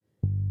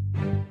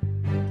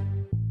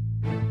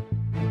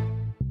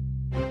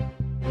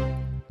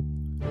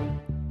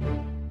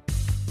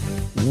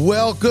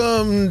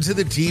Welcome to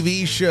the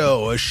TV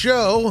show, a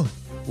show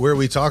where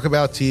we talk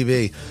about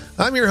TV.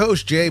 I'm your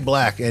host, Jay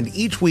Black, and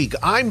each week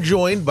I'm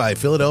joined by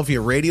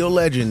Philadelphia radio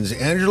legends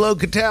Angelo,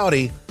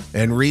 Cataldi,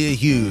 and Rhea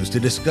Hughes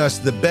to discuss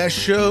the best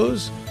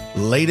shows,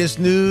 latest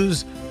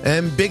news,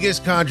 and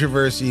biggest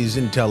controversies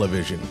in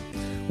television.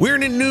 We're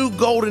in a new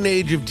golden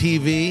age of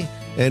TV,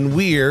 and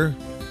we're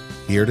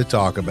here to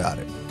talk about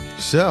it.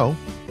 So,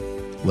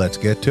 let's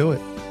get to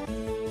it.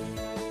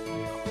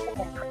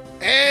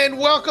 And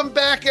welcome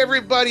back,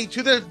 everybody,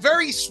 to the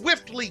very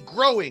swiftly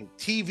growing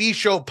TV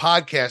show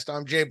podcast.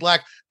 I'm Jay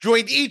Black,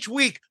 joined each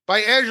week by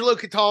Angelo,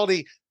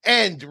 Cataldi,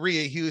 and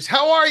Rhea Hughes.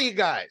 How are you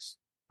guys?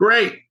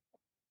 Great.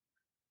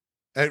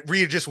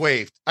 Rhea just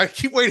waved. I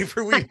keep waiting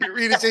for Rhea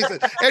to say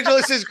something. Angelo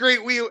says great.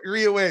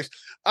 Rhea waves.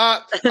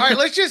 All right,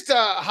 let's just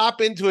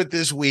hop into it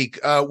this week.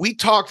 We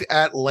talked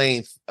at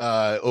length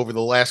over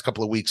the last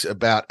couple of weeks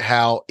about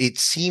how it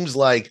seems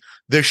like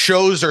the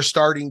shows are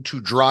starting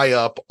to dry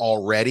up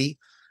already.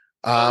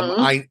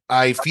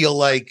 I feel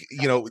like,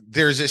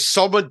 there's this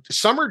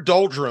summer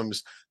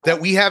doldrums that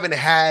we haven't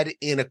had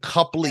in a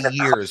couple of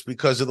years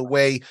because of the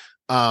way,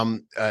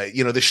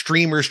 the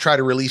streamers try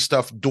to release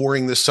stuff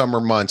during the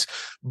summer months.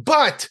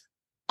 But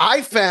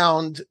I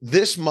found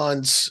this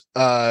month's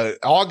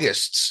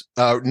August's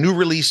new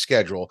release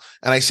schedule,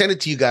 and I sent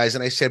it to you guys,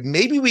 and I said,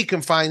 maybe we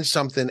can find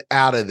something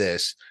out of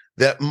this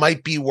that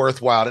might be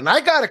worthwhile. And I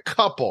got a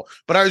couple,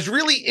 but I was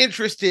really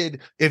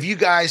interested if you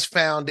guys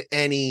found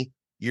any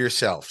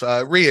yourself.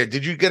 Rhea,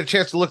 did you get a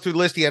chance to look through the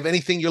list? Do you have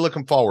anything you're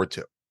looking forward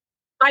to?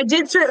 I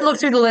did look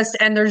through the list,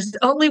 and there's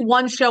only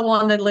one show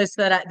on the list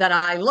that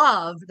I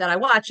love, that I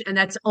watch, and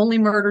that's Only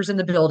Murders in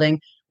the Building,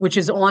 which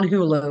is on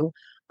Hulu.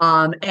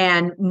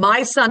 And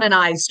my son and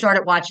I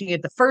started watching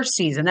it the first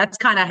season. That's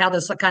kind of how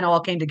this kind of all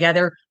came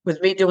together,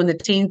 with me doing the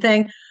teen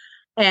thing.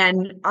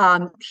 And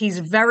he's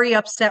very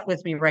upset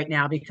with me right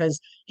now because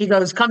he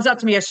comes up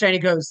to me yesterday and he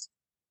goes,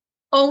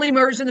 Only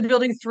Murders in the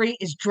Building 3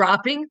 is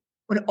dropping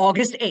on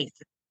August 8th.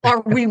 Are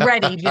we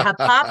ready? Do you have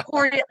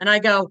popcorn? And I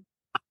go,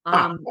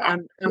 I'm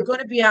going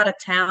to be out of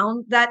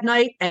town that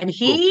night. And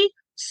he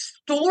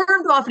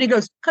stormed off and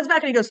comes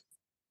back and he goes,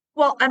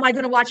 well, am I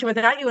going to watch it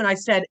without you? And I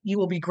said, you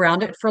will be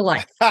grounded for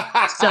life.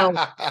 So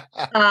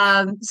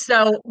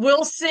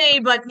we'll see.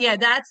 But yeah,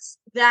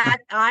 that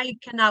I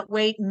cannot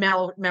wait.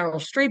 Meryl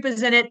Streep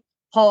is in it.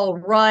 Paul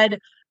Rudd.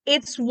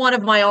 It's one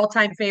of my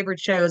all-time favorite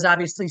shows.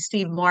 Obviously,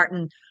 Steve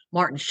Martin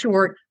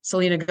Short,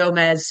 Selena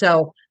Gomez.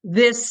 So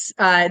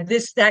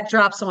that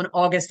drops on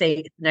August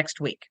 8th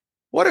next week.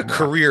 What a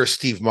career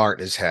Steve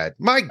Martin has had.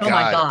 My God.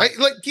 My God.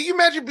 Can you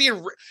imagine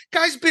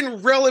guy's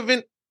been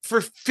relevant for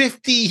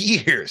 50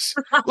 years?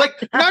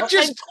 Like, not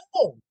just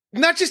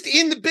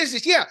in the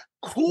business. Yeah,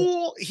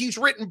 cool. He's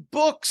written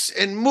books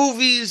and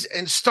movies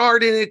and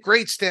starred in it.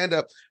 Great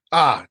stand-up.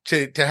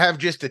 To have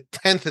just a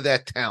tenth of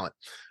that talent.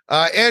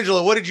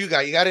 Angela, what did you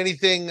got? You got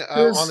anything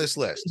on this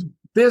list?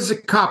 There's a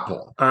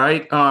couple. All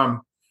right.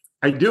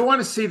 I do want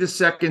to see the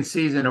second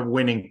season of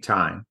Winning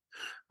Time,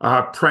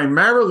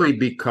 primarily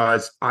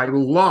because I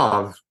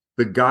love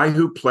the guy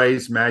who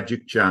plays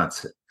Magic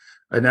Johnson,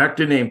 an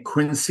actor named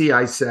Quincy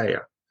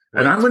Isaiah.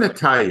 And I'm going to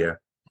tell you,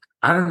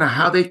 I don't know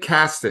how they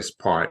cast this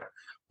part,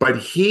 but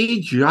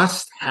he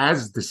just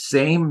has the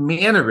same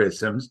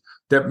mannerisms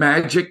that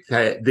Magic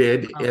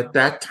did at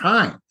that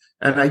time.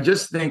 And I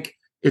just think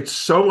it's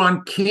so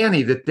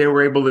uncanny that they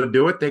were able to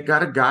do it. They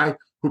got a guy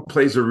who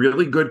plays a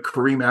really good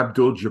Kareem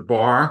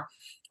Abdul-Jabbar.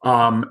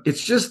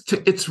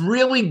 It's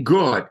really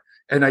good.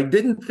 And I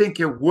didn't think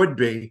it would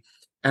be.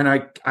 And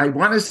I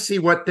want to see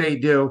what they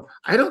do.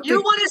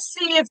 You want to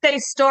see if they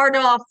start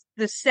off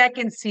the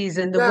second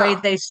season the way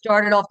they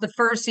started off the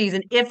first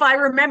season. If I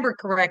remember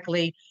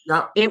correctly,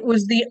 it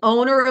was the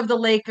owner of the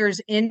Lakers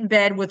in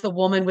bed with a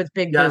woman with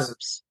big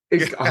boobs.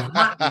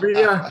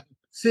 Rhea,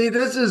 see,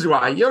 this is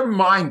why your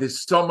mind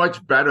is so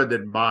much better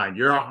than mine.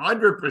 You're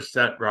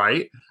 100%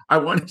 right. I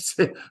want to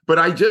say, but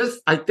I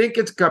think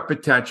it's got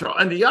potential.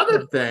 And the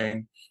other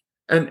thing,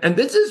 and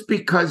this is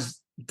because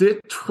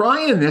they're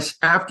trying this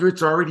after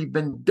it's already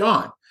been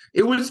done.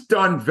 It was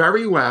done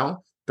very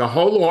well. The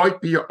whole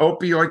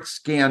opioid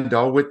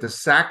scandal with the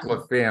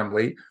Sackler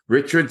family,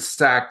 Richard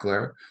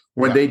Sackler,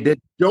 when they did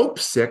Dope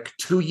Sick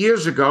 2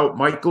 years ago,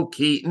 Michael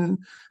Keaton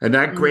and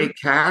that great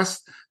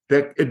cast,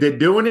 they're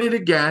doing it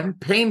again.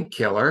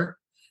 Painkiller.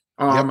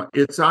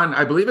 It's on,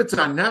 I believe it's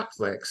on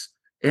Netflix.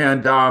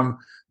 And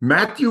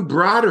Matthew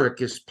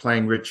Broderick is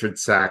playing Richard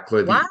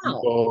Sackler, the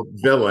evil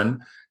villain.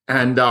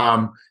 And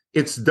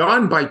it's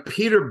done by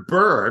Peter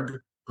Berg,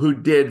 who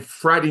did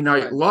Friday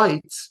Night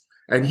Lights.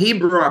 And he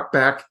brought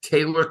back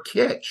Taylor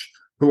Kitsch,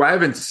 who I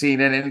haven't seen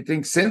in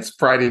anything since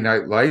Friday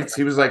Night Lights.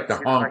 He was like the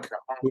hunk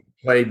who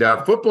played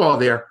football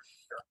there.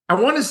 I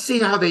want to see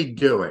how they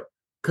do it,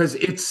 because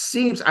it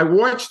seems, I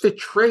watched the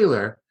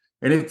trailer,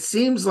 and it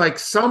seems like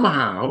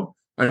somehow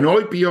an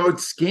opioid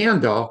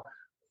scandal,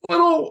 a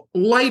little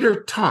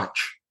lighter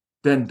touch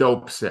than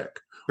Dope Sick.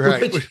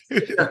 Right.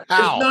 It's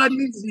not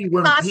easy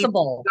when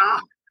people die,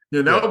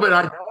 but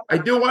I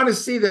do want to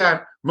see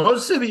that.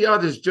 Most of the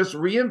others just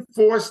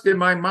reinforced in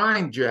my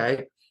mind,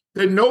 Jay,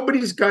 that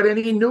nobody's got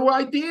any new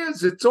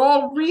ideas. It's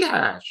all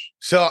rehash.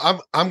 So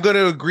I'm going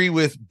to agree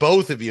with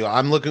both of you.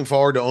 I'm looking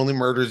forward to Only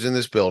Murders in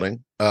This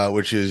Building,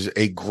 which is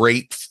a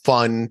great,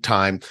 fun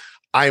time.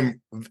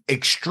 I'm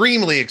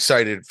extremely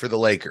excited for the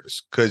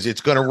Lakers because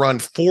it's going to run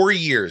 4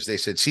 years. They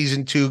said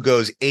season 2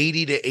 goes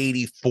 80 to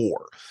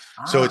 84.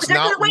 So it's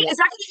not. Is that going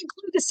to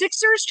include the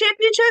Sixers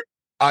championship?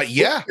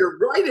 Yeah, you're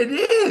right. It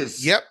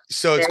is. Yep.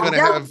 So it's going to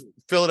have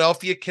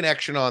Philadelphia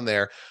connection on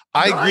there.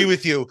 I agree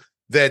with you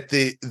that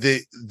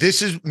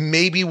this is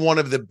maybe one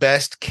of the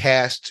best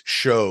cast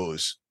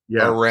shows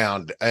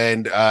around,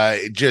 and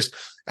just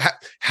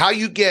how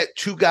you get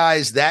two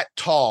guys that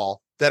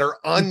tall that are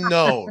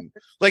unknown,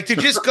 like to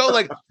just go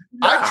like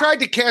I've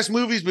tried to cast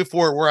movies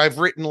before where I've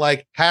written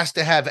like has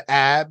to have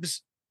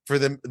abs for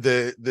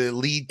the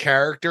lead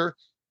character.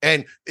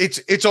 And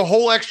it's a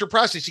whole extra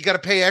process. You got to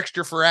pay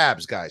extra for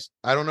abs, guys.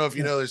 I don't know if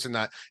you know this or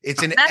not.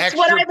 It's an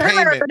extra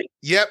payment. Heard.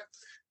 Yep.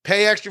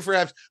 Pay extra for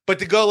abs. But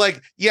to go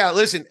like, yeah,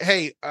 listen,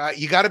 hey,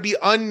 you got to be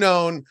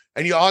unknown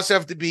and you also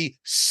have to be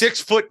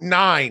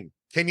 6'9".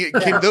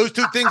 Can those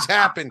two things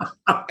happen?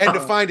 And to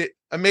find it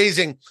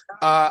amazing.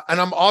 And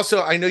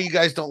I know you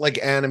guys don't like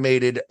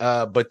animated,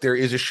 but there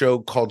is a show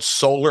called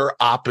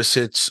Solar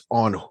Opposites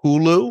on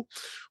Hulu,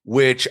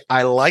 which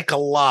I like a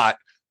lot.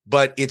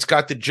 But it's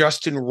got the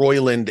Justin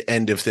Roiland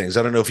end of things.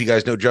 I don't know if you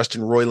guys know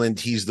Justin Roiland.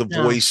 He's the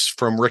voice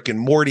from Rick and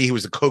Morty. He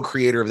was the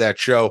co-creator of that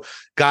show.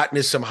 Got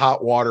into some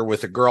hot water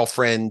with a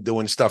girlfriend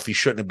doing stuff he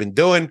shouldn't have been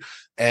doing.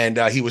 And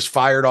he was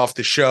fired off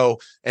the show.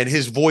 And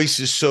his voice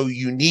is so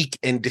unique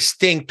and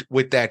distinct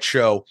with that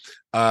show.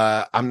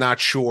 I'm not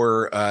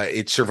sure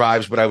it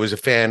survives, but I was a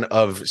fan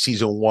of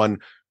season 1,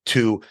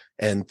 2,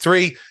 and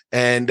 3.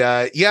 And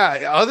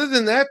other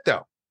than that,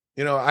 though,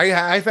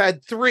 I've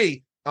had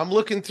 3. I'm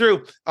looking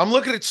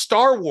at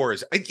Star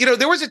Wars.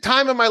 There was a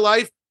time in my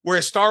life where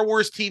a Star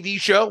Wars TV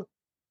show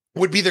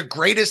would be the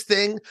greatest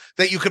thing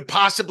that you could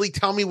possibly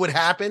tell me would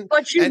happen.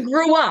 But you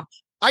grew up.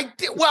 I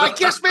did. Well, I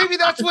guess maybe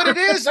that's what it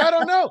is. I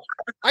don't know.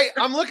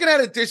 I'm looking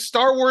at it. There's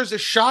Star Wars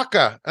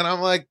Ashoka, and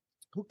I'm like,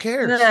 who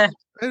cares?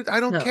 I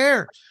don't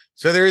care.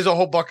 So there is a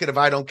whole bucket of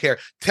I don't care.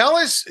 Tell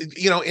us,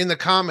 in the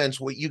comments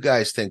what you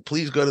guys think.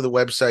 Please go to the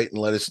website and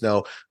let us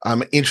know.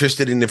 I'm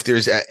interested in if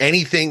there's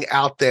anything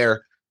out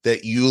there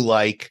that you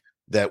like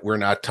that we're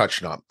not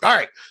touching on. All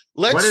right,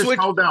 let's switch.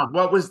 Hold on.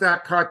 What was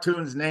that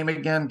cartoon's name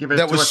again? Give it.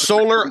 That was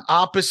Solar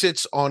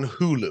Opposites on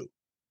Hulu.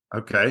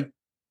 Okay.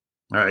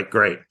 All right.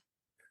 Great.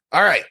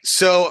 All right.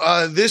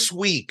 So this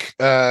week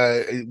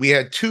we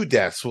had 2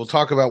 deaths. We'll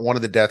talk about one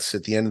of the deaths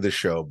at the end of the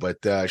show. But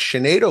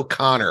Sinéad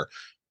O'Connor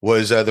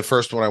was the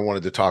first one I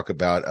wanted to talk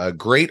about. A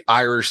great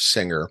Irish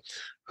singer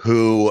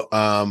who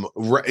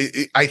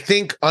I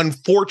think,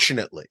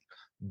 unfortunately,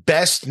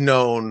 best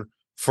known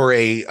for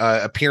a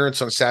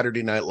appearance on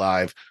Saturday Night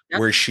Live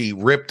where she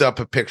ripped up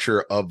a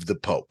picture of the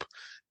Pope.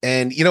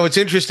 And, what's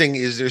interesting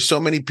is there's so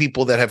many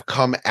people that have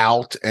come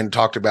out and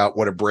talked about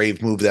what a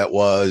brave move that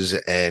was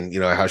and,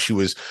 how she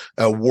was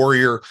a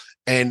warrior.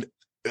 And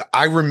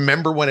I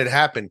remember when it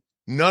happened,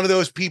 none of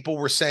those people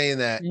were saying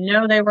that.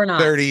 No, they were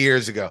not. 30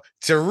 years ago.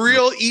 It's a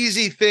real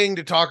easy thing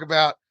to talk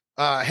about.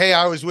 Hey,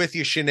 I was with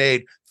you,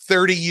 Sinead.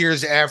 30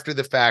 years after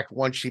the fact,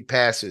 once she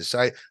passes.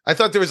 So I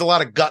thought there was a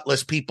lot of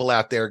gutless people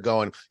out there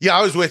going, yeah,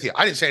 I was with you.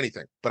 I didn't say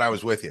anything, but I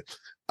was with you.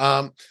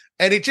 And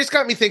it just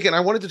got me thinking, I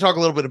wanted to talk a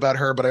little bit about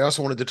her, but I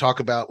also wanted to talk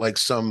about like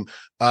some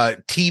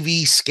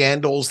TV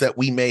scandals that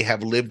we may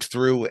have lived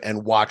through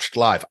and watched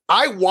live.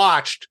 I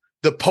watched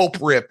the Pope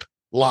Rip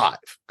live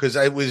because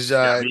I was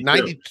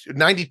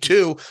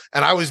 92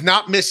 and I was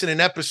not missing an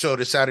episode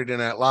of Saturday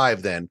Night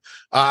Live then.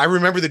 I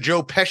remember the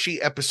Joe Pesci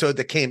episode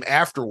that came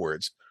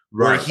afterwards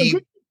where he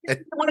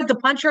wanted to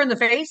punch her in the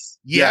face.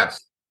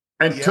 Yes.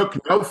 And took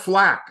no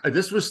flack.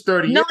 This was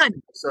 30 years ago.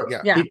 So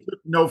he took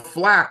no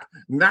flack.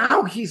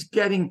 Now he's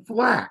getting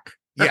flack.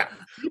 Yeah.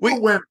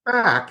 People went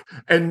back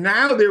and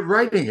now they're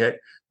writing it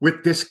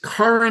with this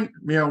current,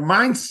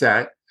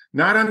 mindset,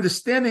 not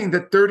understanding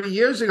that 30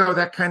 years ago,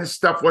 that kind of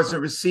stuff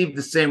wasn't received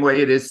the same way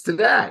it is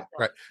today.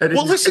 Right. And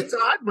it's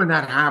odd when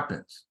that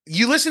happens.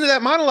 You listen to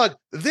that monologue,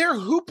 they're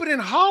hooping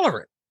and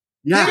hollering.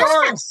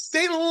 Yes.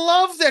 They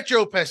love that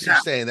Joe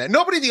Pesci's saying that.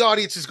 Nobody in the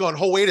audience is going,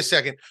 oh, wait a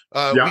second.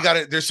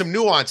 There's some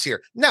nuance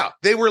here. No,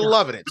 they were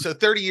loving it. So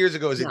 30 years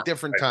ago is a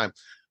different time.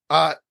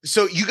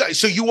 So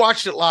you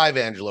watched it live,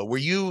 Angelo. Were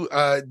you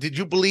did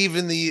you believe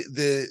in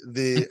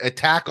the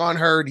attack on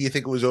her? Do you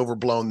think it was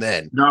overblown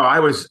then? No, I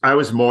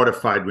was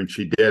mortified when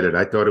she did it.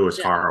 I thought it was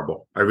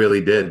horrible. I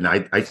really did. And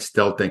I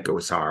still think it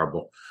was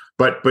horrible.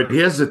 But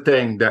here's the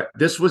thing, that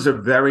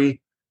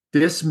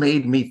this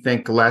made me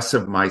think less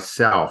of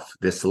myself,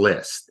 this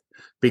list,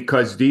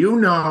 because do you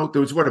know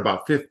there was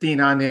about 15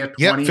 on there?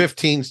 20? Yeah,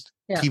 15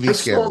 TV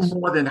scandals. I saw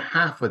more than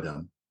half of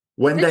them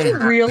when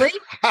really.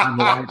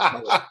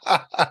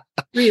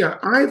 Rhea,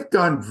 I've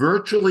done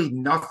virtually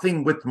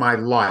nothing with my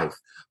life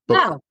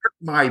but No. put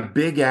my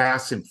big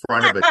ass in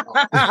front of it.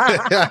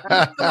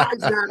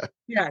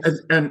 Yes.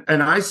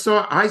 And I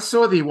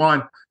saw the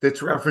one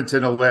that's referenced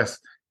in a list.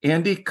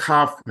 Andy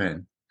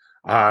Kaufman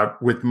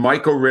with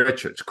Michael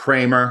Richards,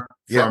 Kramer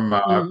from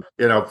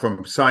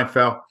from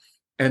Seinfeld,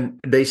 and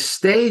they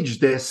staged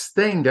this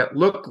thing that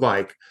looked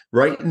like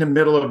right in the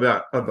middle of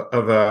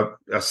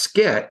a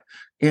skit.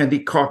 Andy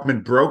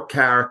Kaufman broke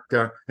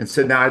character and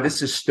said, "Nah,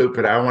 this is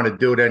stupid. I don't want to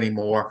do it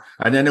anymore."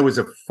 And then there was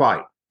a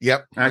fight.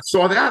 Yep, and I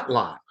saw that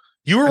live.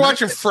 You were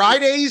watching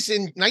Fridays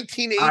in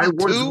 1982? I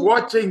was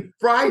watching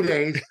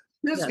Fridays.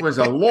 This was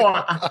a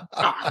long.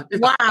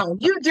 Wow,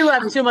 you do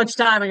have too much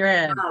time in your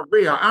head.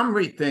 Rhea, I'm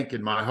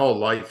rethinking my whole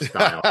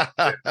lifestyle,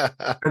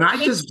 and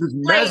I just was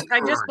great. I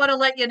just want to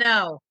let you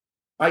know.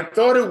 I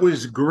thought it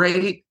was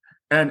great,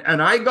 and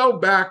I go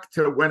back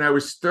to when I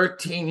was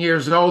 13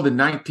 years old in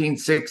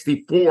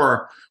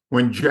 1964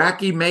 when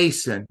Jackie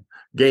Mason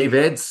gave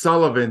Ed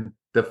Sullivan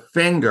the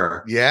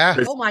finger. Yeah.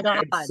 Oh my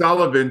God. Ed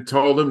Sullivan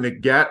told him to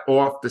get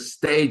off the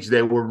stage.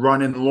 They were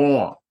running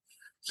long.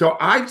 So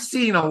I've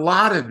seen a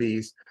lot of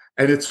these,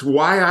 and it's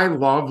why I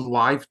love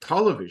live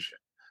television.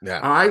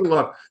 Yeah. I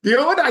love, you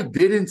know what I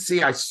didn't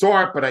see? I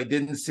saw it, but I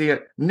didn't see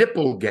it.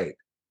 Nipplegate.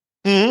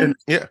 Mm-hmm. And,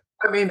 yeah.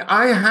 I mean,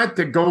 I had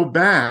to go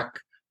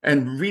back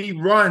and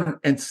rerun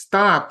and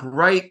stop,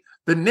 right?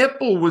 The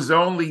nipple was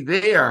only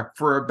there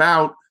for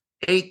about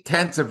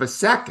 0.8 of a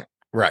second.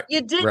 Right.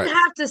 You didn't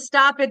have to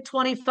stop it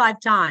 25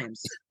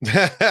 times.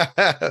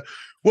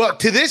 Well,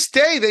 to this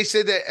day, they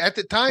said that at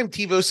the time,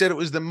 TiVo said it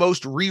was the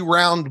most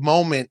rewound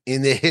moment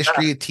in the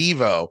history of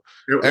TiVo.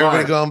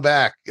 Everybody going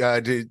back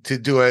to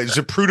do a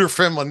Zapruder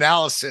film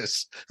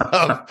analysis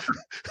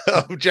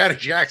of Janet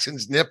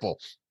Jackson's nipple.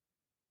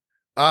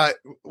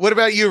 What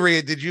about you,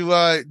 Rhea? Did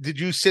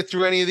you sit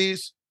through any of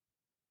these?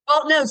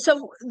 Well, no.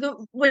 So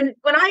when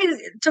I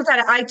took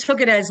that, I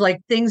took it as like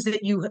things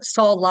that you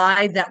saw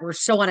live that were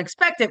so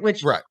unexpected,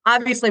 which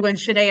obviously when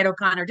Sinead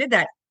O'Connor did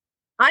that,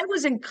 I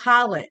was in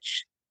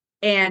college.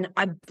 And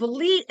I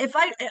believe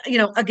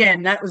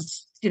again, that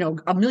was,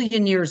 a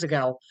million years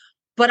ago,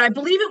 but I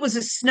believe it was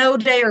a snow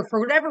day or for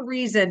whatever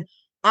reason,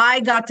 I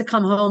got to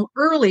come home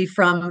early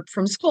from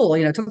school,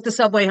 took the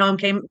subway home,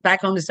 came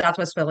back home to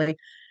Southwest Philly.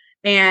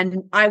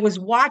 And I was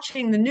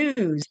watching the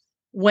news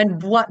when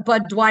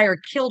Bud Dwyer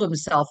killed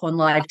himself on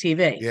live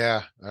TV.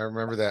 Yeah, I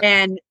remember that.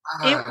 And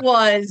it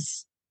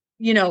was,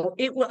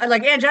 it was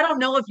like, Ange, I don't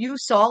know if you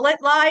saw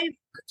it live.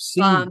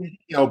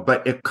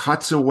 But it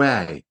cuts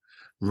away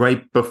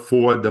right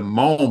before the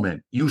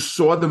moment. You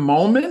saw the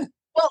moment?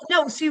 Well,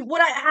 no. See,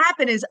 what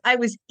happened is I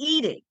was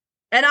eating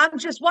and I'm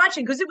just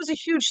watching because it was a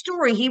huge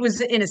story. He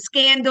was in a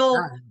scandal.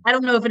 I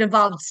don't know if it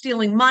involved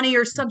stealing money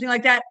or something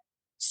like that.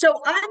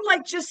 So I'm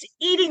like just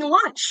eating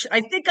lunch.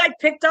 I think I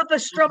picked up a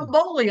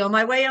Stromboli on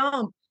my way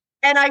home.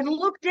 And I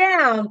looked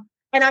down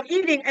and I'm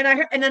eating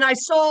and then I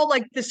saw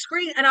like the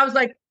screen and I was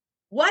like,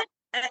 what?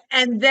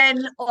 And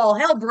then all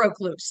hell broke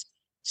loose.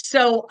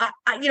 So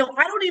I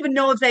don't even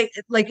know if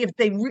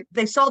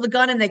they saw the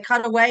gun and they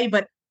cut away,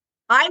 but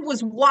I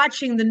was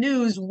watching the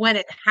news when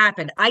it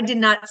happened. I did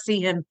not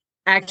see him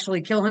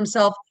actually kill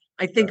himself.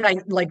 I think I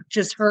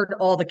just heard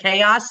all the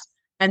chaos.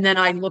 And then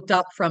I looked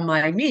up from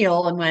my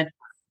meal and went,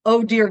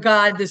 oh dear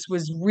God, this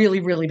was really,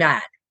 really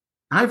bad.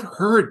 I've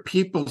heard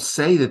people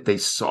say that they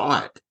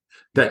saw it,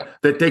 that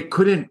they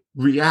couldn't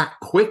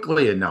react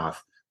quickly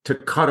enough to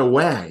cut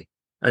away.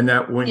 And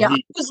that when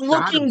he was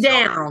looking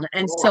down,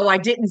 and so I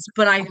didn't,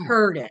 but I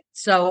heard it.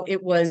 So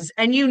it was,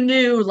 and you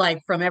knew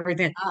from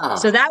everything.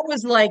 So that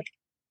was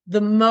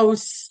the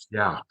most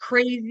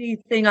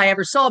crazy thing I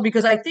ever saw,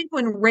 because I think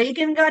when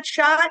Reagan got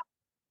shot,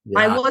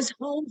 I was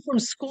home from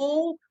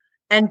school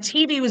and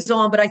TV was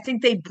on, but I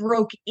think they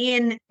broke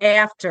in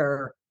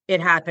after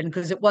it happened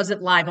because it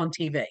wasn't live on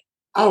TV.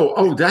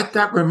 Oh,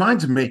 that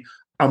reminds me.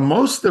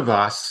 Most of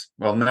us,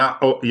 well,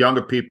 not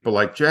younger people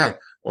like Jay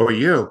or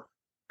you,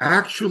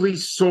 actually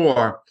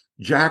saw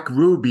Jack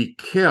Ruby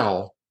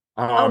kill.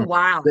 Oh,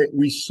 wow.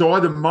 We saw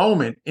the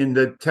moment in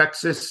the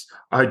Texas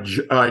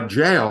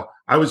jail.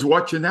 I was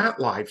watching that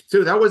live,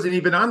 too. That wasn't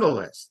even on the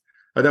list.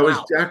 That was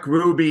Jack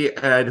Ruby,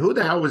 and who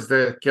the hell was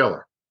the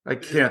killer? I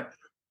can't.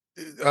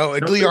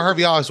 Lee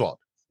Harvey Oswald.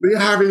 Lee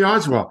Harvey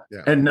Oswald.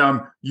 Yeah. And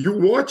you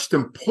watched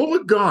him pull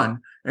a gun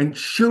and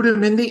shoot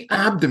him in the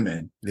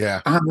abdomen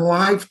on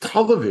live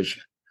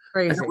television.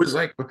 Crazy. And it was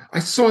like, I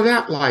saw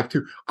that live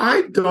too.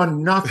 I've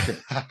done nothing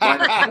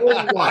my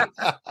whole life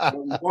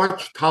to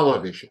watch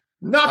television.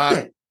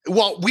 Nothing.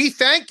 Well, we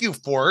thank you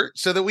for it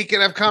so that we can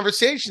have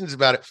conversations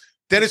about it.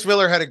 Dennis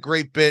Miller had a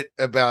great bit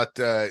about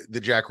the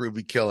Jack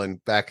Ruby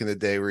killing back in the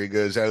day where he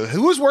goes,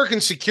 who was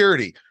working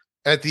security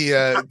at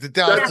the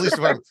Dallas Police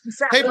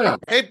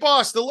Department? Hey,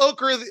 boss, the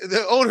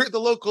owner of the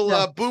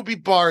local booby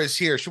bar is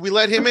here. Should we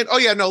let him in? Oh,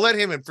 yeah, no, let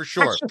him in for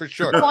sure. For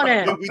sure.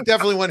 We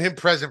definitely want him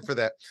present for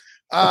that.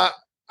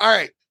 All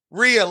right,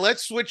 Rhea,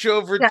 let's switch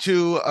over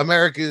to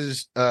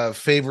America's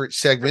favorite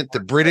segment,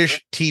 the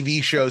British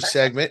TV show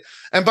segment.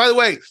 And by the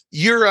way,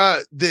 you're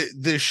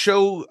the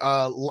show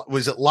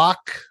was it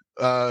Lock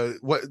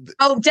what?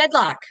 Oh,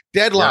 Deadlock.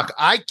 Deadlock.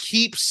 Yeah. I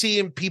keep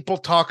seeing people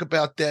talk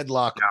about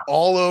Deadlock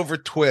all over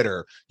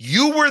Twitter.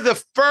 You were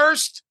the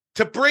first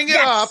to bring it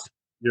up.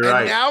 You're and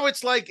right. Now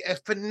it's like a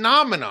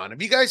phenomenon.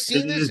 Have you guys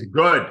seen this? It is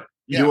good.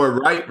 You were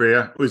right,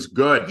 Rhea. It was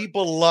good.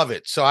 People love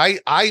it. So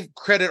I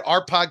credit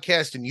our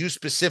podcast and you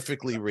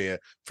specifically, Rhea,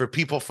 for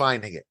people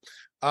finding it.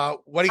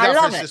 What do you got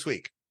for us this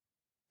week?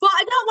 Well,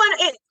 I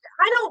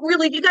don't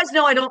really, you guys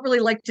know I don't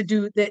really like to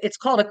do it's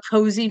called a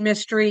cozy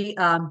mystery.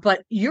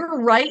 But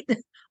you're right.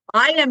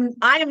 I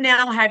am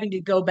now having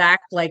to go back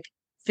like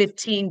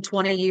 15,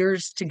 20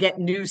 years to get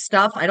new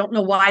stuff. I don't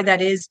know why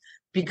that is,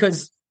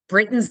 because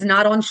Britain's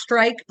not on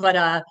strike, but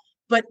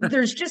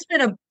there's just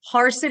been a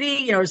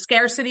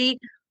scarcity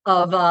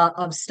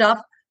of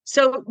stuff.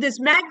 So this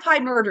Magpie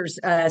Murders,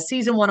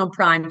 season 1 on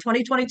Prime,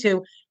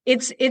 2022.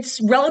 It's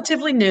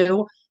relatively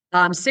new.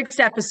 6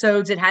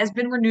 episodes. It has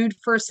been renewed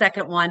for a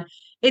second one.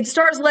 It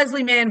stars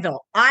Leslie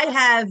Manville. I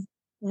have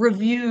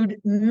reviewed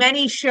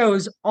many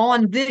shows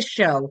on this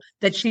show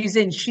that she's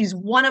in. She's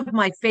one of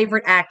my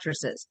favorite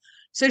actresses.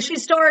 So she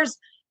stars.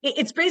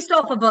 It's based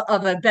off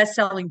of a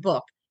best-selling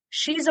book.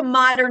 She's a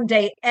modern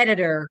day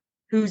editor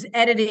who's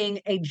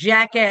editing a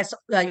jackass,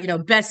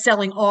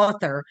 best-selling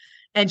author.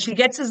 And she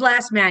gets his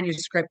last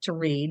manuscript to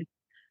read,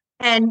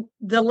 and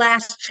the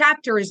last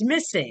chapter is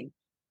missing.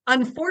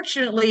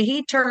 Unfortunately,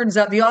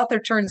 the author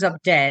turns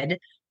up dead.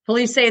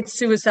 Police say it's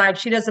suicide.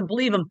 She doesn't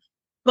believe him,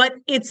 but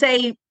it's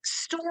a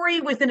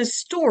story within a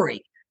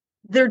story.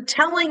 They're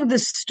telling the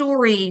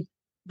story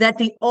that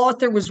the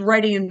author was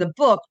writing in the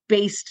book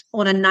based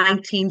on a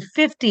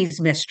 1950s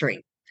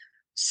mystery.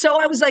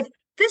 So I was like,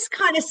 this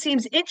kind of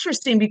seems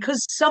interesting,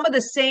 because some of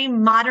the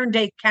same modern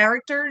day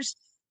characters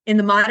in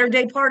the modern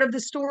day part of the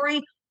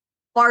story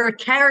are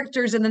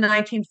characters in the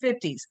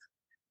 1950s.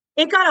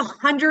 It got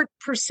 100%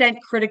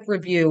 critic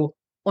review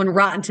on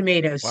Rotten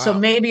Tomatoes. Wow. So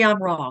maybe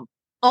I'm wrong.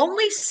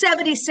 Only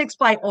 76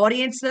 by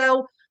audience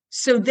though.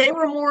 So they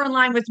were more in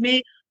line with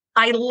me.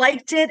 I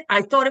liked it.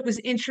 I thought it was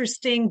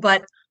interesting,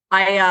 but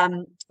I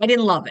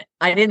didn't love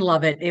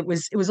it. It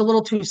was a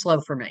little too slow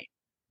for me.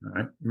 All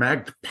right.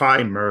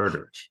 Magpie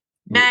Murders.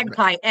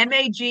 Magpie,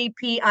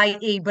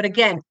 Magpie. But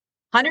again,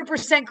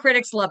 100%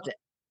 critics loved it.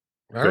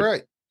 All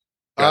right.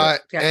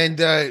 And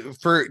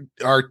for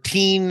our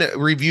teen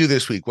review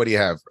this week, what do you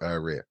have,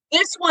 Rhea?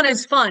 This one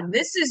is fun.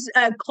 This is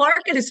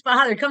Clark and his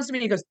father. He comes to me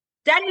and he goes,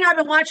 Daddy and I have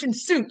been watching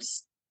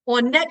Suits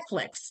on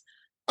Netflix.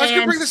 I was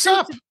going to bring this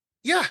up.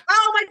 Yeah.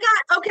 Oh, my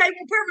God. Okay.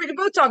 Well, perfect. We can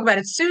both talk about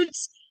it.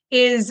 Suits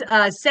is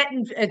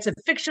it's a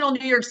fictional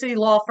New York City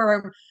law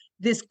firm.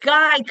 This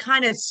guy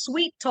kind of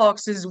sweet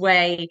talks his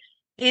way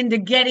into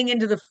getting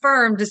into the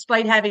firm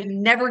despite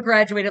having never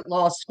graduated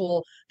law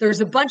school.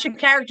 There's a bunch of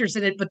characters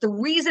in it, but the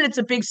reason it's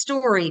a big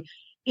story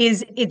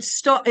is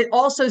it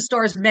also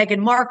stars Meghan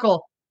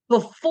Markle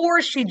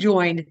before she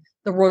joined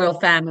the royal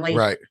family.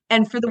 Right.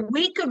 And for the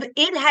week of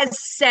it has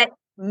set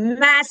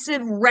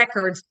massive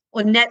records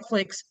on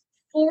Netflix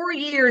 4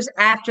 years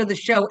after the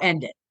show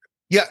ended.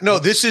 Yeah, no,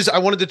 I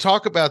wanted to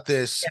talk about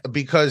this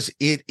because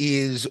it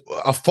is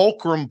a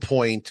fulcrum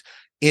point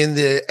in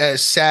the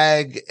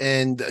SAG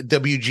and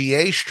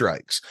WGA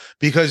strikes,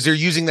 because they're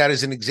using that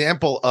as an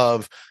example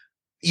of,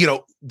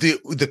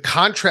 the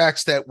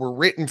contracts that were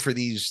written for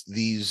these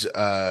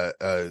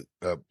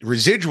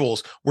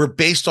residuals were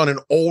based on an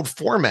old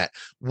format.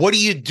 What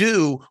do you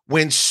do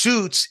when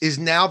Suits is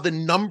now the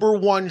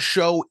 #1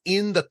 show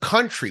in the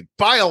country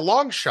by a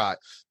long shot,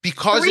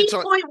 because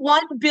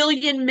 3.1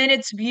 billion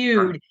minutes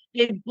viewed?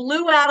 It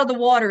blew out of the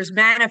waters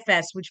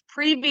Manifest, which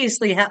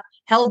previously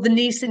held the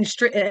Nielsen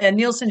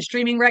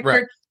streaming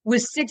record,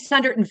 with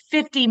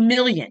 650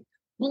 million.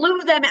 Blew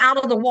them out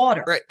of the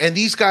water. Right. And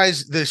these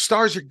guys, the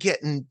stars are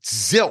getting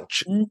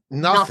zilch.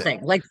 Nothing.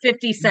 Like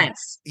 50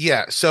 cents.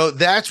 Yeah. So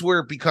that's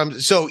where it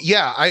becomes. So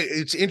yeah,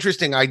 it's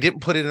interesting. I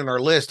didn't put it in our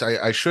list.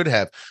 I should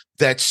have.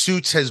 That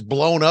Suits has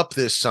blown up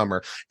this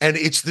summer. And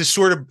it's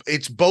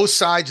it's both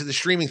sides of the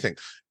streaming thing.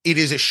 It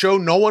is a show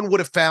no one would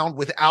have found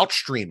without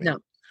streaming. No.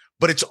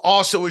 But it's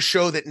also a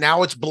show that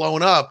now it's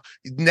blown up.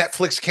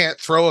 Netflix can't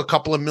throw a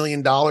couple of $1 million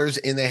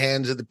in the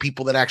hands of the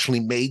people that actually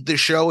made the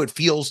show. It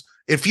feels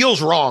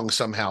wrong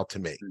somehow to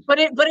me. But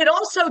it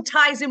also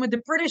ties in with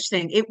the British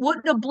thing. It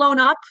wouldn't have blown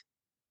up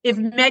if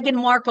Meghan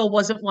Markle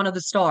wasn't one of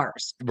the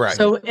stars. Right.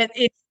 So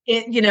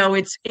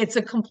it's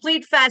a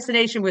complete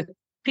fascination with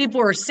people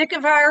who are sick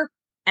of her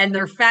and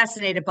they're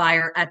fascinated by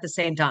her at the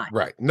same time.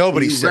 Right.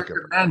 Nobody's sick of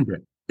her.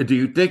 Do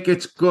you think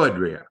it's good,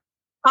 Rhea?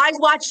 I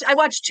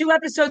watched 2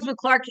 episodes with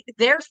Clark.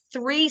 They're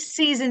 3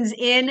 seasons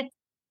in.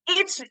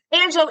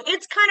 Angelo,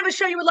 it's kind of a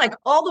show you would like.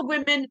 All the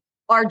women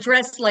are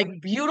dressed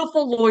like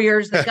beautiful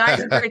lawyers. The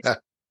guys are great.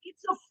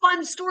 It's a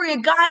fun story. A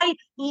guy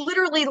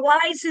literally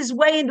lies his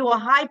way into a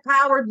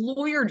high-powered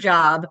lawyer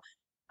job,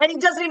 and he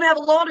doesn't even have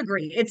a law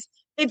degree.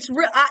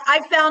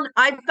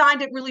 I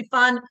find it really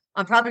fun.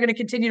 I'm probably going to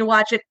continue to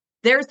watch it.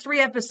 They're 3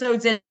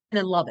 episodes in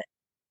and love it.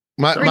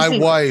 My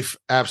wife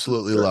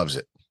absolutely loves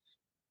it.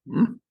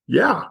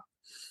 Yeah.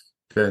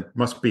 There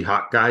must be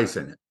hot guys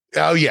in it.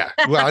 Oh yeah.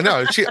 Well,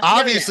 no, she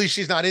obviously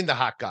she's not into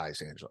hot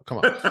guys, Angelo. Come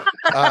on.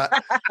 All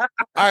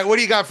right, what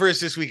do you got for us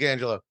this week,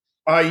 Angelo?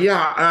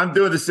 Yeah, I'm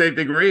doing the same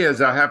thing, Rhea,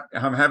 as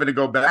I'm having to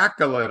go back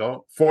a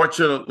little.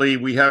 Fortunately,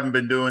 we haven't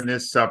been doing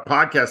this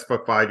podcast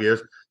for 5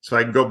 years, so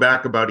I can go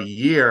back about a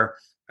year.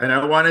 And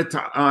I wanted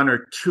to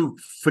honor two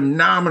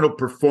phenomenal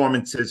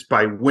performances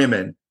by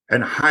women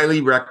and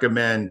highly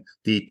recommend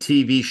the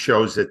TV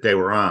shows that they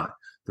were on.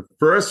 The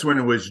first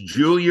one was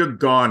Julia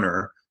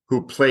Garner,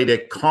 who played a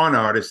con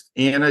artist,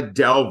 Anna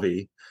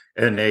Delvey,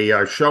 in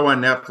a show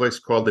on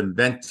Netflix called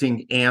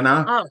Inventing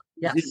Anna. Oh,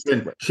 yes.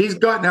 She's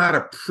gotten out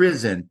of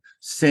prison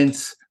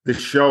since the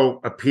show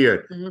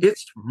appeared. Mm-hmm.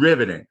 It's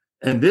riveting.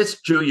 And this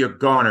Julia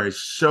Garner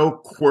is so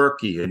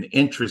quirky and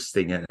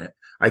interesting in it.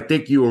 I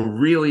think you will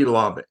really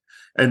love it.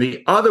 And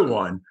the other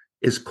one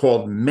is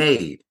called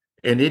Maid,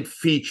 and it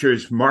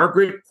features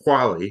Margaret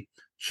Qualley.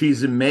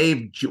 She's a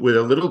maid with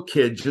a little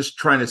kid just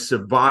trying to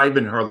survive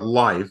in her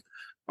life.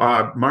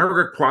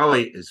 Margaret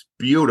Qualley is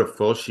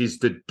beautiful. She's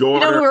the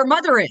daughter. You know who her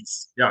mother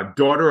is? Yeah,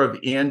 daughter of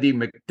Andy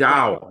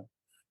McDowell.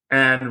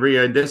 And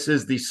Rhea, this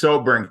is the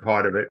sobering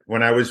part of it.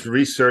 When I was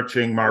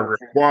researching Margaret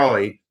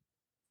Qualley,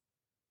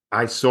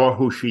 I saw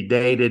who she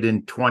dated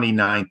in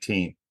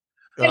 2019.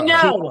 I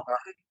know.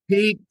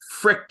 Pete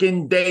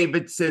frickin'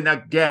 Davidson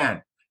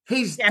again.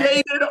 He's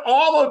dated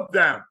all of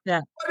them.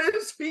 Yeah. What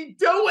is he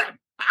doing?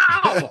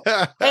 Ow!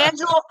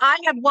 Angelo, I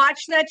have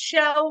watched that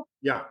show.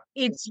 Yeah.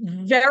 It's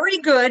very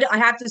good. I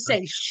have to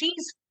say,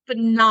 she's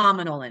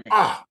phenomenal in it.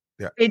 Ah,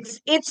 yeah. It's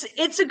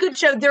a good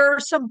show. There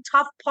are some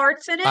tough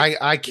parts in it.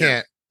 I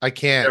can't. I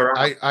can't.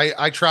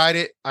 I tried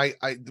it.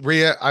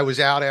 Rhea, I was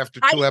out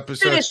after two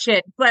episodes. I finished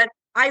it, but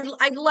I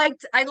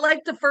liked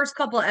the first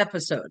couple of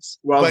episodes.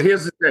 Well,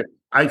 here's the thing.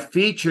 I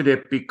featured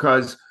it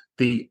because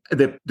the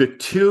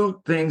two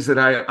things that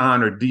I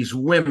honored, these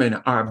women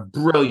are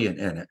brilliant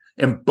in it,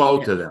 in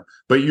both of them.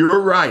 But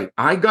you're right.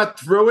 I got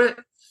through it,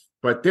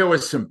 but there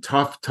was some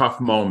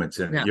tough moments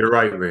in it. Yeah. You're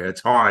right, Rhea.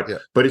 It's hard,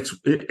 but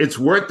it's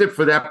worth it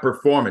for that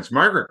performance.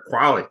 Margaret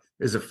Qualley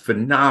is a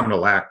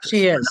phenomenal actress.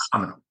 She is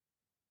phenomenal.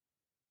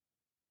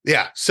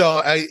 Yeah,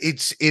 so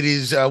it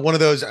is one of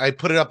those. I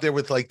put it up there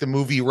with like the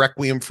movie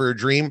Requiem for a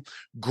Dream.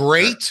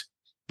 Great,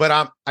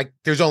 but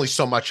there's only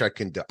so much I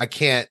can do. I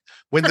can't.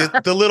 When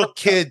the little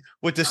kid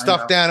with the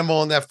stuffed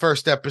animal in that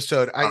first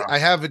episode, I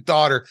have a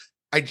daughter.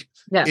 It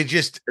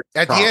just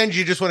at the end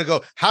you just want to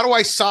go, how do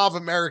I solve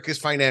America's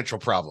financial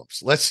problems?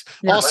 Let's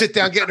all sit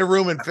down, get in a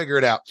room, and figure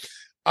it out.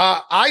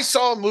 I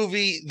saw a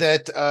movie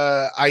that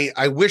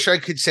I wish I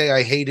could say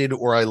I hated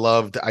or I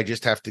loved. I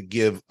just have to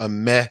give a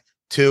meh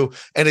to,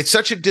 and it's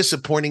such a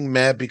disappointing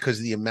meh because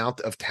of the amount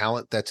of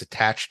talent that's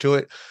attached to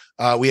it.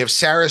 We have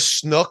Sarah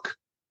Snook,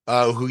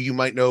 who you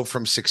might know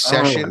from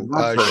Succession,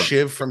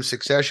 Shiv from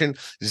Succession.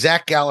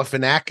 Zach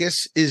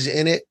Galifianakis is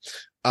in it.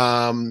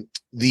 I'm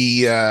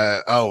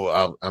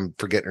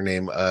forgetting her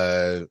name.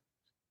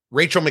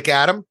 Rachel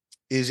McAdam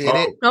is in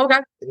it. Okay.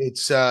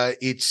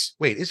 It's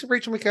wait, is it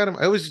Rachel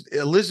McAdam? I was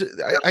Elizabeth.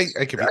 I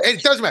could be.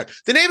 It doesn't matter.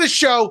 The name of the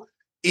show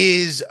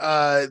is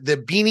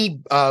the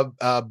Beanie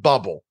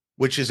Bubble,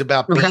 which is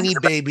about Beanie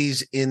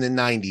Babies in the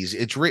 90s.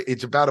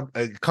 It's about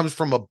it comes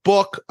from a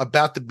book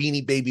about the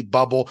Beanie Baby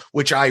bubble,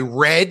 which I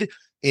read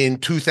in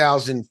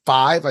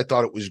 2005. I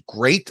thought it was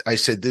great. I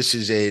said, this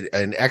is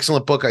an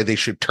excellent book. They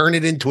should turn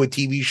it into a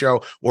TV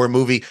show or a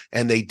movie.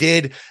 And they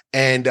did.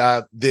 And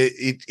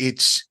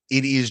it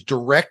is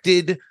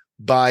directed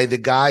by the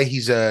guy.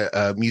 He's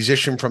a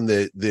musician from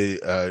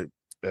the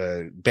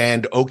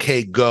band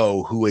OK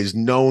Go, who is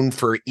known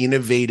for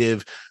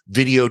innovative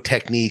video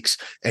techniques,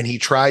 and he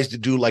tries to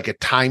do like a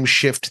time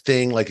shift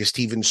thing, like a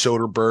Steven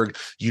Soderbergh.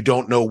 You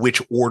don't know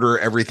which order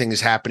everything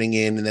is happening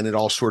in, and then it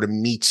all sort of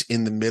meets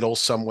in the middle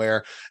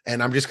somewhere.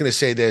 And I'm just going to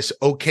say this: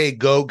 OK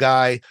Go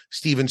guy,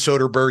 Steven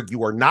Soderbergh,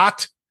 you are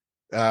not.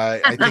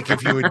 I think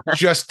if you had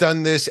just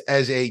done this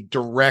as a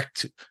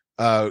direct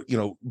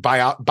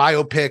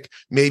biopic,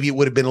 maybe it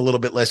would have been a little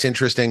bit less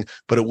interesting,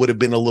 but it would have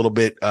been a little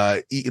bit,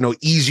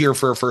 easier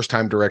for a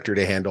first-time director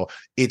to handle.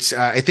 It's,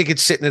 I think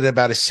it's sitting at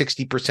about a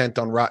 60%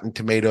 on Rotten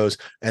Tomatoes,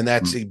 and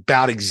that's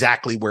about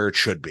exactly where it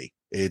should be.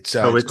 It's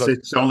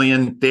only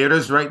in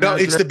theaters right now.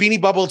 No, it's the Beanie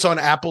Bubble. It's on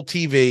Apple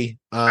TV.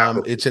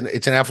 It's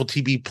an Apple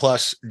TV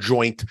Plus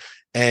joint.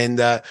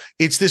 And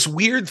it's this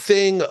weird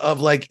thing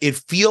of like, it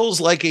feels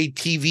like a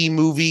TV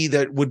movie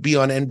that would be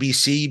on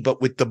NBC,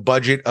 but with the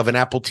budget of an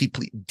Apple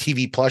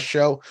TV Plus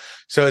show.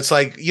 So it's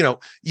like, you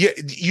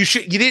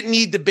didn't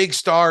need the big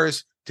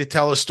stars to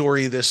tell a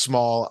story this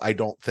small, I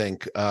don't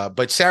think.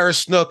 But Sarah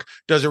Snook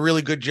does a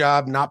really good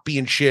job not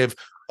being Shiv.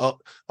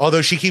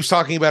 Although she keeps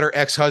talking about her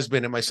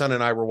ex-husband, and my son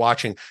and I were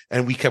watching,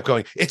 and we kept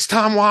going, it's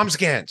Tom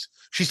Wamsgans.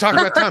 She's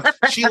talking about Tom.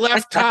 She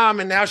left Tom,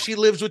 and now she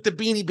lives with the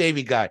Beanie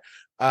Baby guy.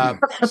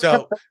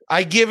 So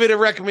I give it a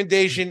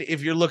recommendation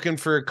if you're looking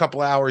for a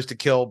couple hours to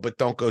kill, but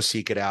don't go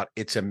seek it out.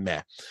 It's a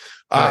meh.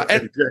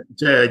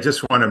 Jay, I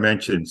just want to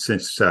mention,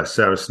 since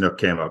Sarah Snook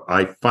came up,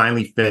 I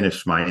finally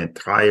finished my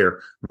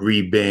entire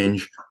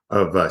re-binge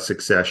of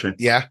Succession.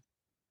 Yeah.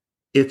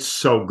 It's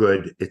so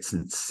good. It's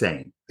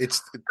insane.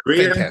 It's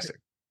fantastic.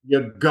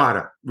 You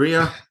gotta,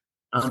 Rhea.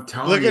 I'm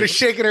telling you. Look at her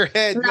shaking her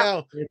head.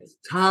 No, it's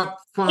top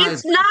 5.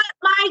 It's not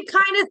my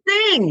kind of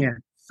thing.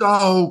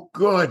 So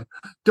good.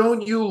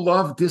 Don't you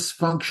love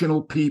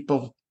dysfunctional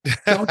people?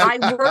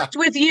 I worked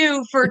with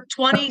you for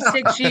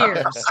 26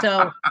 years,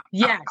 so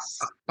yes.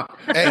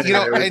 And,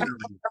 and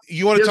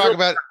you want to talk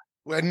about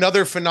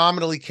another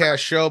phenomenally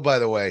cast show, by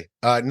the way.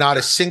 Not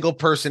a single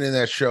person in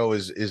that show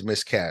is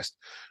miscast.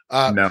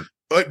 No.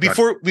 But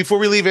before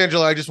we leave,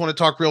 Angelo, I just want to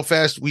talk real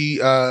fast. We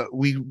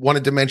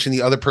wanted to mention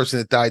the other person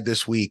that died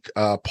this week,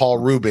 Paul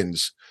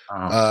Reubens,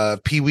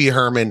 Pee Wee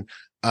Herman,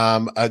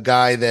 a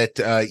guy that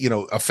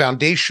a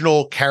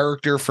foundational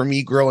character for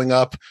me growing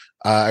up.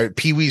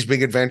 Pee Wee's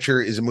Big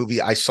Adventure is a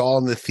movie I saw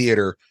in the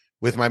theater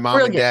with my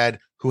mom and dad,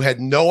 who had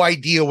no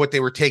idea what they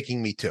were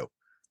taking me to.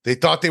 They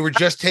thought they were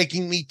just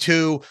taking me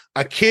to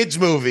a kid's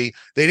movie.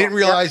 They didn't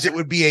realize it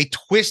would be a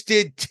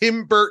twisted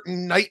Tim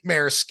Burton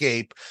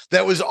nightmarescape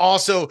that was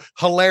also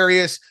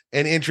hilarious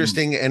and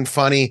interesting and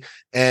funny.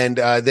 And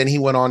then he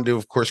went on to,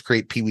 of course,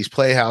 create Pee-wee's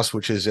Playhouse,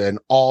 which is an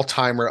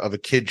all-timer of a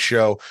kid's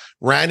show.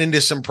 Ran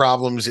into some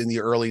problems in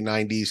the early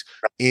 90s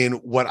in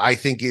what I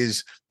think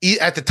is,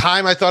 at the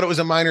time, I thought it was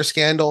a minor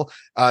scandal.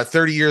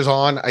 30 years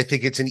on, I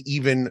think it's an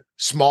even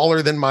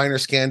smaller than minor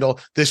scandal.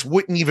 This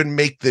wouldn't even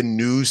make the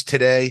news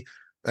today.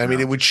 I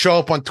mean, it would show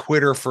up on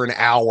Twitter for an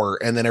hour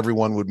and then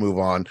everyone would move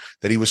on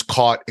that he was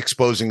caught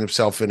exposing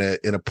himself in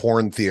a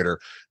porn theater.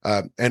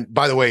 And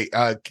by the way,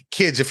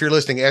 kids, if you're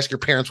listening, ask your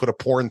parents what a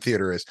porn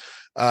theater is.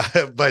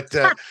 But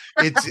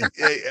it's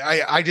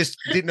I just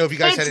didn't know if you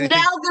guys had anything.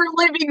 It's now their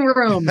living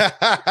room.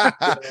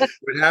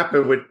 What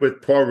happened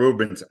with Paul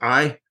Reubens?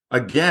 All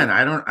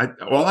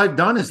I've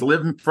done is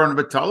live in front of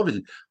a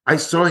television. I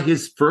saw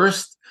his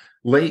first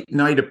late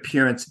night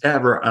appearance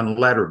ever on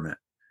Letterman.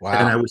 Wow.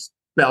 And I was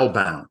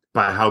spellbound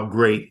by how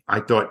great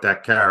I thought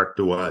that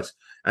character was.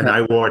 And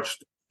I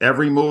watched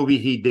every movie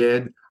he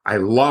did. I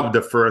loved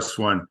the first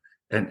one.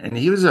 And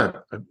he was an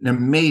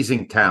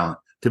amazing talent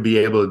to be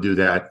able to do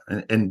that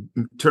and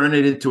turn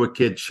it into a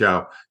kid's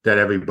show that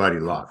everybody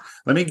loved.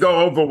 Let me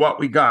go over what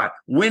we got.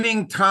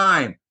 Winning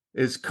Time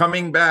is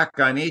coming back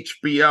on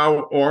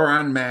HBO or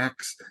on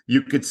Max.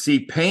 You could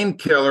see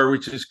Painkiller,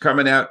 which is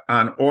coming out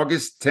on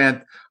August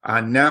 10th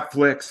on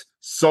Netflix.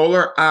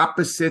 Solar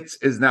Opposites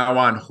is now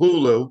on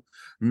Hulu.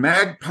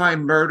 Magpie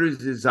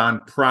Murders is on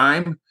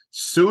Prime.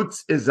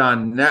 Suits is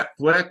on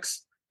Netflix.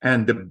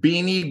 And The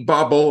Beanie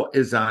Bubble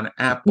is on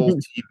Apple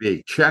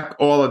TV. Check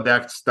all of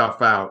that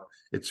stuff out.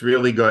 It's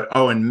really good.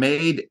 Oh, and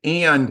Made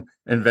and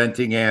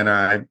Inventing Anna,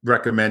 I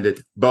recommend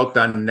it, both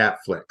on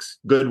Netflix.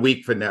 Good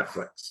week for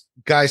Netflix.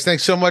 Guys,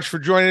 thanks so much for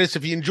joining us.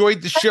 If you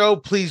enjoyed the show,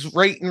 please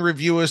rate and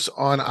review us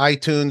on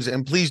iTunes.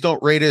 And please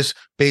don't rate us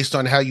based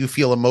on how you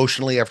feel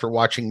emotionally after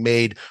watching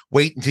Made.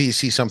 Wait until you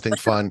see something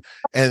fun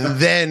and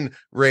then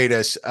rate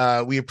us.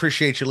 We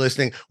appreciate you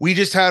listening. We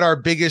just had our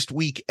biggest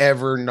week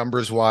ever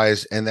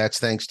numbers-wise, and that's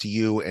thanks to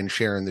you and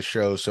sharing the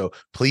show. So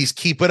please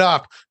keep it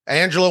up.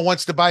 Angelo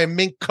wants to buy a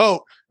mink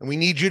coat, and we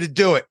need you to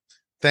do it.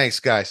 Thanks,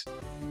 guys.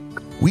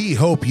 We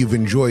hope you've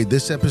enjoyed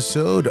this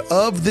episode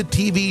of The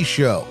TV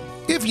Show.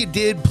 If you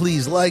did,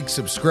 please like,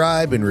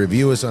 subscribe, and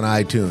review us on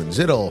iTunes.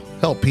 It'll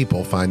help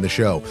people find the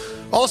show.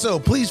 Also,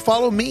 please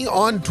follow me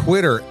on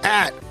Twitter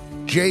at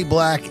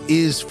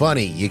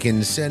JBlackIsFunny. You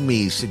can send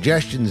me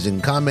suggestions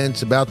and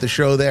comments about the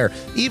show there,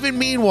 even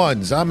mean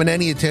ones. I'm an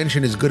any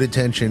attention is good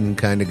attention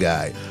kind of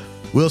guy.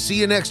 We'll see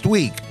you next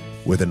week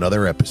with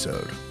another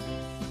episode.